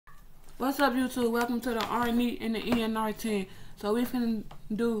What's up, YouTube? Welcome to the R&E and the E&R Team. So we finna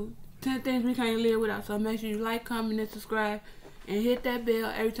do 10 things we can't live without. So make sure you like, comment, and subscribe, and hit that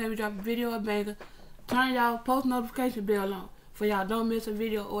bell every time we drop a video or banger. Turn y'all post notification bell on for y'all don't miss a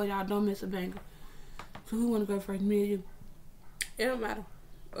video or y'all don't miss a banger. So who wanna go first? Me or you? It don't matter.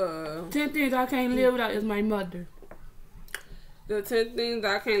 10 things I can't live without is my mother. The 10 things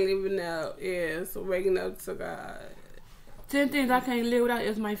I can't live without is waking up to God. 10 things I can't live without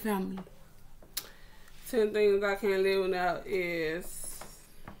is my family. 10 things I can't live without is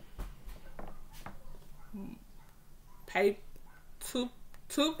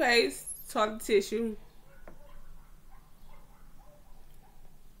toothpaste, toilet tissue,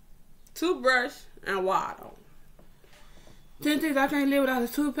 toothbrush, and water. 10 things I can't live without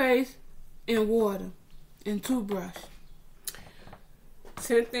is toothpaste and water and toothbrush.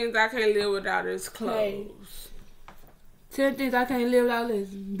 10 things I can't live without is clothes. 10 things I can't live without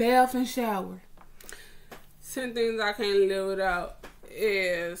is bath and shower. 10 things I can't live without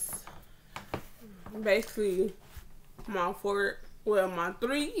is basically my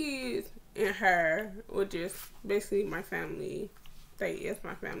 3 kids and her, which is basically my family. They is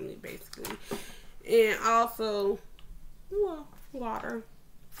my family basically. And also, well, water.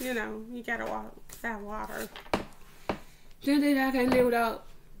 You know, you gotta have water. 10 things I can't live without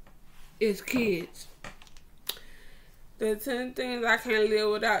is kids. The 10 things I can't live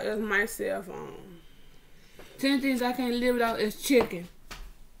without is my cell phone. 10 things I can't live without is chicken.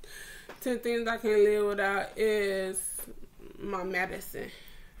 10 things I can't live without is my medicine.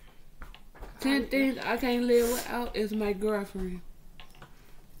 10 things I can't live without is my girlfriend.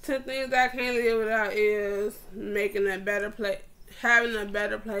 10 things I can't live without is making a better place, having a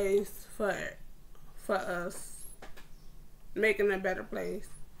better place for us. Making a better place.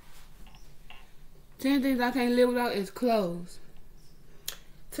 10 things I can't live without is clothes.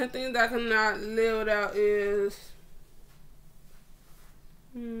 10 things I cannot live without is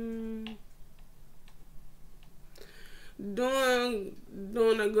doing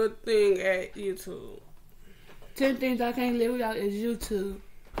a good thing at YouTube. 10 things I can't live without is YouTube.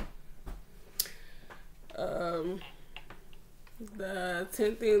 The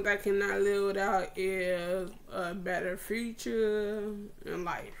 10 things I cannot live without is a better future in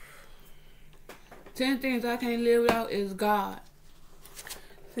life. 10 things I can't live without is God.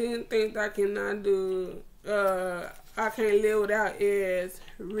 10 things I cannot do, I can't live without is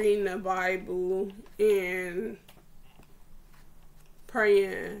reading the Bible and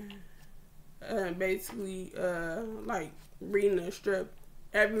praying. Basically, like reading a strip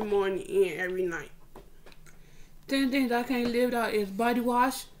every morning and every night. 10 things I can't live without is body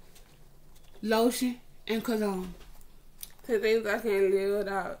wash, lotion, and cologne. 10 things I can't live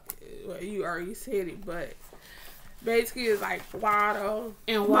without, well, you already said it, but basically it's like water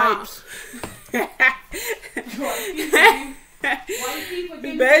and wipes. Basically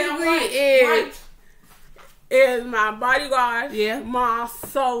is my body wash, yeah, my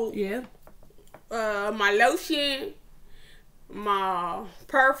soap, yeah, my lotion, my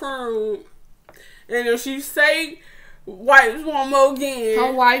perfume, and if she say wipes one more again,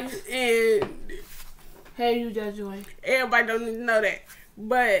 her wipes, and hey, you just joined. Everybody don't need to know that,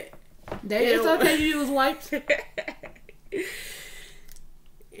 but it's okay to use wipes. And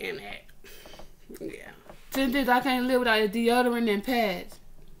that, yeah. 10 things I can't live without is deodorant and pads.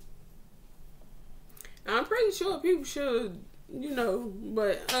 I'm pretty sure people should, you know,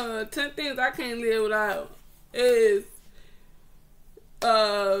 but 10 things I can't live without is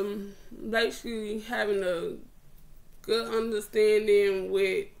basically having a good understanding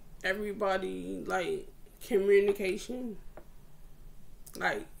with everybody, like communication.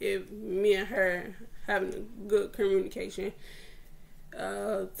 Like if me and her having a good communication,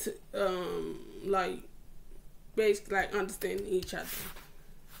 like basically like understanding each other.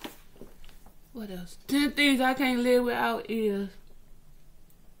 What else? 10 things I can't live without is,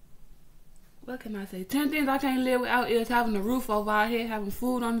 what can I say? 10 things I can't live without is having a roof over our head, having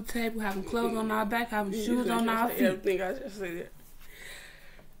food on the table, having clothes on our back, having shoes on our feet. Everything I just said.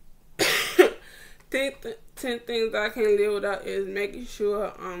 10 things I can't live without is making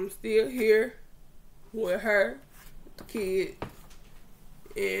sure I'm still here with her, the kid,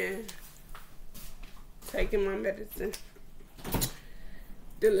 and taking my medicine.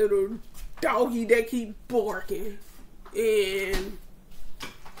 The little doggy that keep barking, and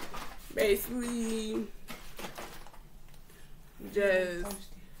basically just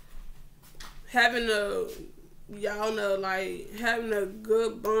having y'all know, like having a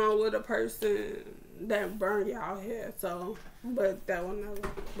good bond with a person that burn y'all head. So, but that one never.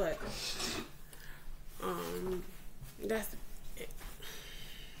 But that's it.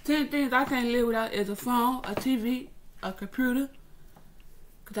 10 things I can't live without is a phone, a TV, a computer.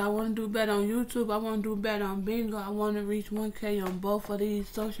 Because I want to do better on YouTube. I want to do better on Bingo. I want to reach 1K on both of these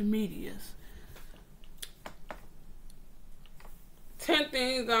social medias. 10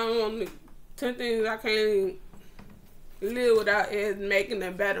 things I can't live without is making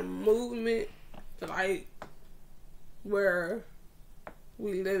a better movement. Like, where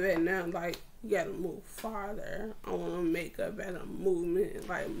we live at now, like, you gotta move farther. I want to make a better movement,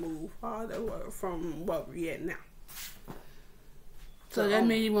 like move farther from what we at now. So that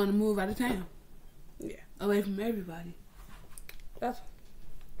means you want to move out of town? Yeah. Away from everybody. That's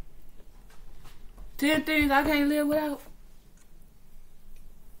 10 things I can't live without.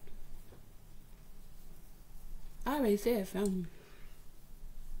 I already said family.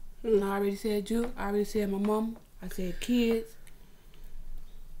 I already said you. I already said my mama. I said kids.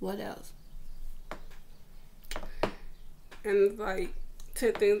 What else? And it's like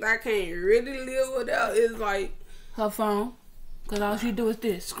 10 things I can't really live without is like her phone. Because all she do is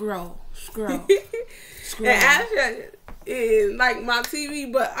this. Scroll. Scroll. And actually, it's like my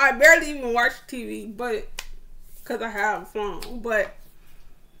TV, but I barely even watch TV, but because I have a phone. But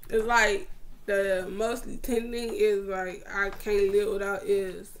it's like the mostly 10 thing is like I can't live without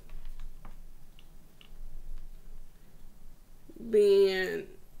is being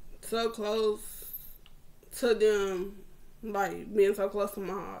so close to them, like being so close to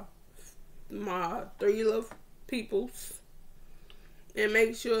my 3 little peoples, and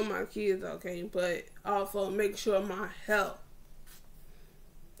make sure my kids okay, but also make sure my health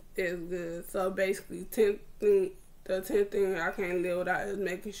is good. So basically, the 10th thing I can't live without is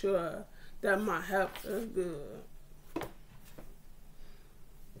making sure that my health is good.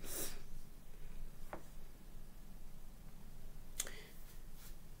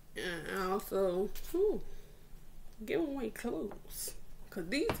 And also, give away clothes. Because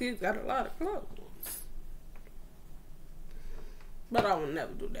these kids got a lot of clothes. But I will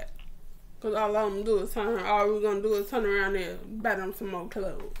never do that. Because all I'm gonna do is all we're going to do is turn around and buy them some more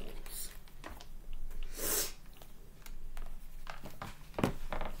clothes.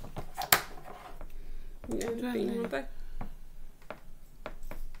 You got anything you want to say?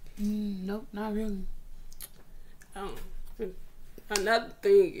 Nope, not really. Another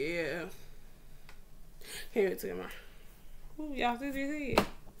thing, yeah. Can't wait to get my. Y'all see this head?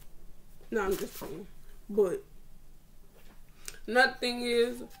 No, I'm just kidding. But another thing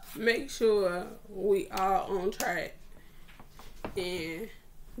is make sure we are on track and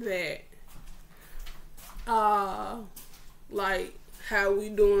that like how we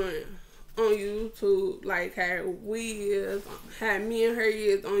doing on YouTube, like how me and her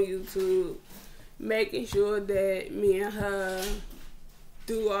is on YouTube, making sure that me and her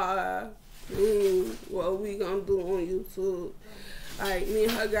do our what we gonna do on YouTube. Like me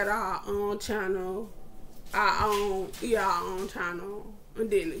and her got our own channel, our own channel, and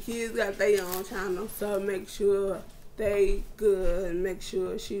then the kids got their own channel. So make sure they good, make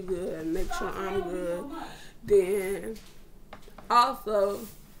sure she good, make sure I'm good. Then also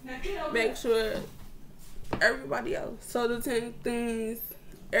make sure everybody else. So the 10 things,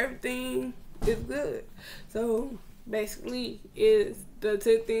 everything is good. So basically, is the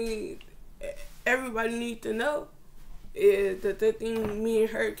 10 things everybody needs to know is the 10 things me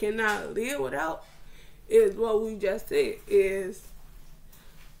and her cannot live without is what we just said, is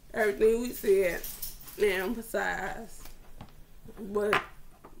everything we said, and besides what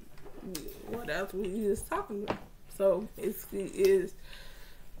else we just talking about. So basically is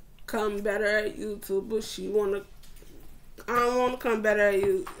come better at YouTube, but I don't want to come better at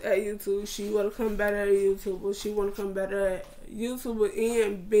YouTube. She want to come better at YouTube, but she want to come better at YouTube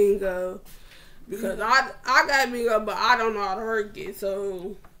and Bingo. Because I got Bingo, but I don't know how to work it.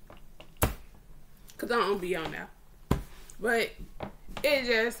 So, because I don't be on there. But it's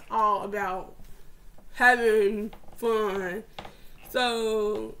just all about having fun.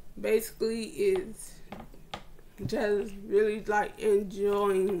 So, basically, it's just really like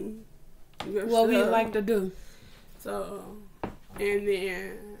enjoying what we like to do. So, and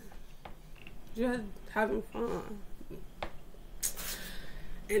then just having fun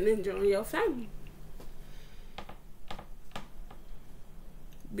and enjoying your family.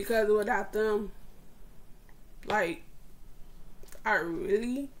 Because without them, like,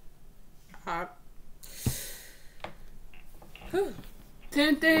 10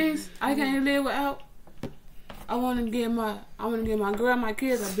 things I can't live without. I want to give my girl and my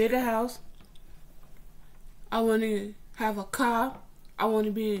kids a bigger house. I want to have a car. I want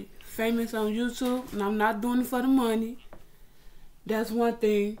to be famous on YouTube, and I'm not doing it for the money. That's one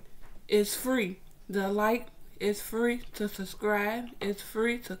thing. It's free. The like It's free to subscribe. It's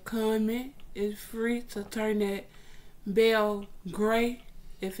free to comment. It's free to turn that bell gray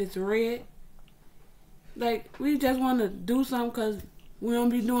if it's red. Like, we just want to do something because we don't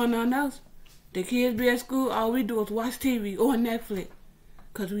be doing nothing else. The kids be at school, all we do is watch TV or Netflix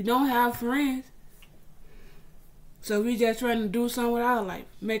because we don't have friends. So we just trying to do something with our life,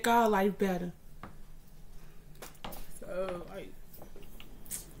 make our life better. So, like,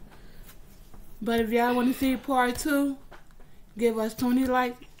 but if y'all want to see part 2, give us 20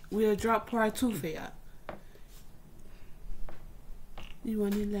 likes. We'll drop part 2 for y'all. You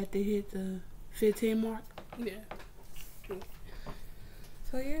want to let it hit the 15 mark? Yeah.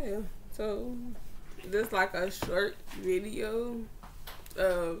 So, yeah. So, this like a short video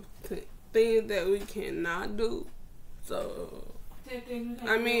of things that we cannot do. So, 10 things we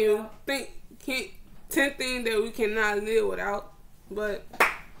I can't mean, live without. 10 things that we cannot live without. But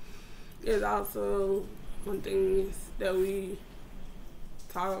there's also some things that we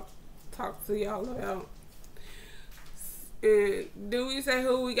talk to y'all about. And do we say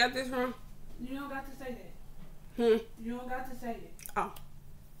who we got this from? You don't got to say that. You don't got to say that. Oh.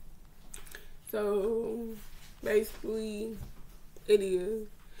 So, basically, it is.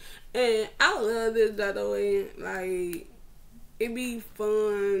 And I love this, by the way. Like, it be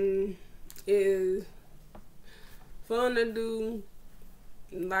fun. It's fun to do.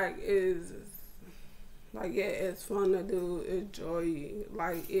 Like, it's fun to do. Enjoy it.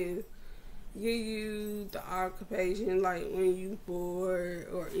 Like, it give you the occupation, like, when you bored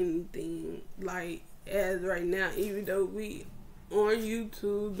or anything. Like, as right now, even though we on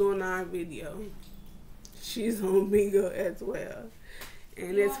YouTube doing our video, she's on Bingo as well.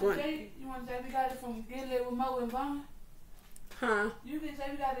 And it's fun. You want to say we got it from Get Lit with Mo and Vaughn? Huh? You can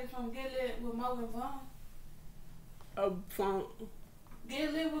say we got it from Get Lit with Mo and Vaughn. From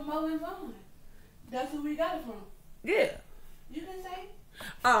Get Lit with Mo and Vaughn. That's who we got it from. Yeah. You can say.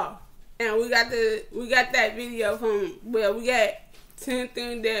 Oh, and we got that video from, well, we got 10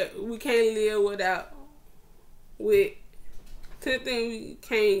 things that we can't live without. 10 things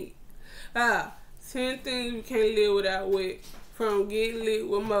we can't live without with, from Get Lit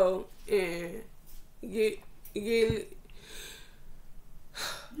with Mo and Get Lit.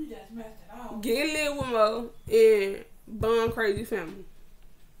 You just messed it all. Get Lit with Mo and Bun Crazy Family.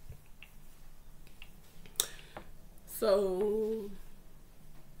 So,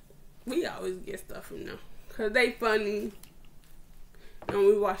 we always get stuff from them. Because they funny. And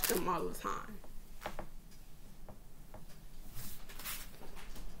we watch them all the time.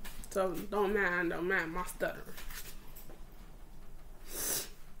 So, don't mind my stutter.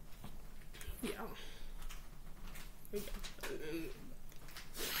 Yeah.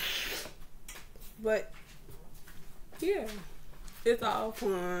 But, yeah. It's all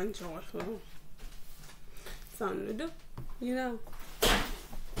fun, joyful. Something to do, you know.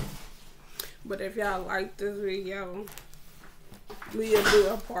 But if y'all like this video, we'll do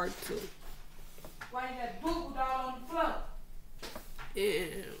a part 2. Why you got booed all on the floor?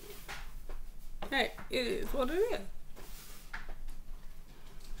 And hey, it is what it is.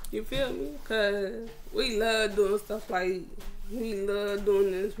 You feel me? Cause we love doing stuff like, we love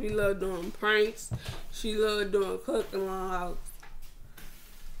doing this. We love doing pranks. She love doing cooking vlogs.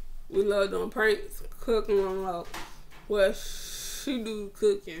 We love doing pranks, cooking vlogs. Well, she do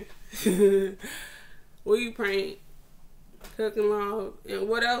cooking. We prank, cooking vlogs, and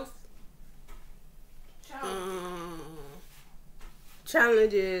what else?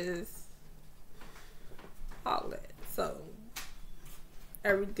 Challenges, all that. So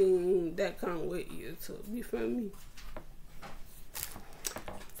everything that come with YouTube, you feel me?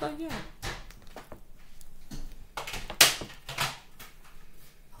 So yeah.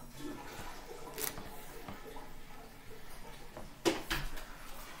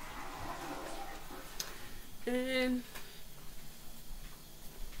 And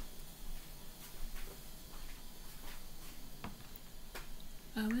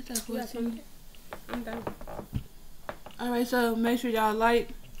what's that question? I'm done. Alright, so make sure y'all like,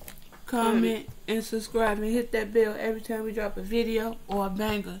 comment, and subscribe, and hit that bell every time we drop a video or a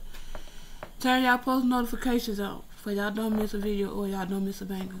banger. Turn y'all post notifications on so y'all don't miss a video or y'all don't miss a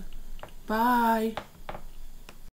banger. Bye.